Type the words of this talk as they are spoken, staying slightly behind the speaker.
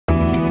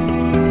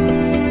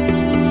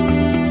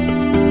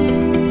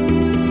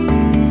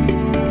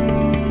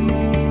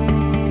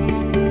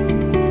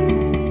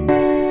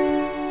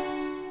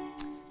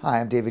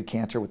Hi, I'm David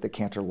Cantor with the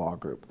Cantor Law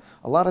Group.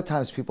 A lot of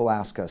times people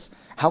ask us,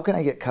 how can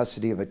I get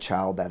custody of a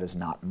child that is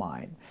not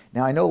mine?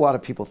 Now, I know a lot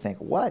of people think,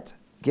 what?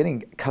 Getting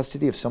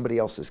custody of somebody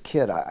else's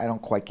kid? I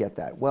don't quite get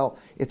that. Well,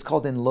 it's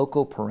called in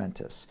loco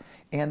parentis.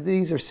 And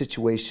these are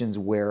situations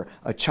where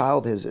a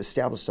child has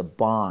established a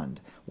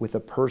bond with a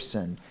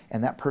person,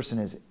 and that person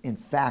has in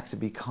fact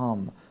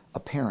become a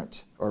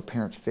parent or a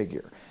parent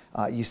figure.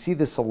 You see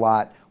this a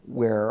lot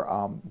where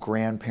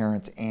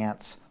grandparents,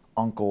 aunts,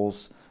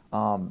 uncles,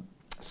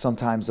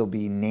 sometimes there'll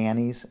be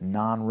nannies,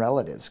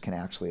 non-relatives can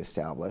actually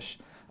establish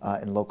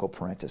in loco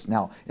parentis.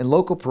 Now, in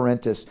loco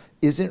parentis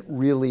isn't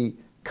really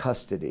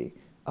custody.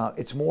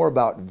 It's more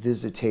about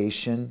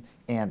visitation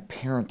and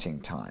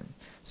parenting time.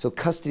 So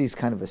custody is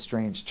kind of a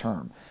strange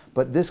term,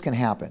 but this can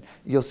happen.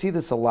 You'll see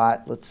this a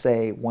lot. Let's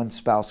say one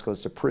spouse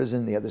goes to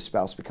prison, the other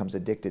spouse becomes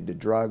addicted to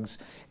drugs,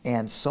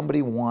 and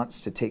somebody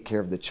wants to take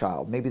care of the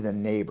child, maybe the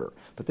neighbor.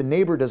 But the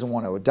neighbor doesn't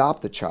want to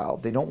adopt the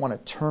child. They don't want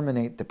to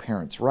terminate the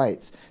parent's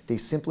rights. They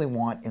simply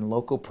want in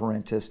loco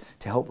parentis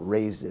to help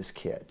raise this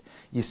kid.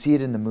 You see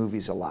it in the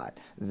movies a lot.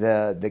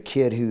 The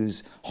kid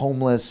who's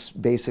homeless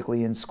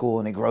basically in school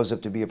and he grows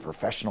up to be a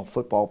professional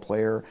football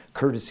player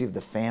courtesy of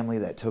the family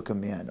that took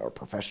him in, or a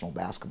professional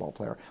basketball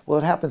player. Well,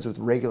 it happens with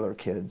regular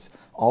kids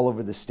all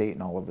over the state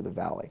and all over the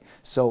valley.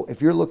 So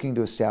if you're looking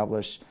to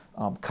establish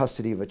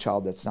custody of a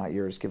child that's not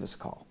yours, give us a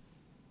call.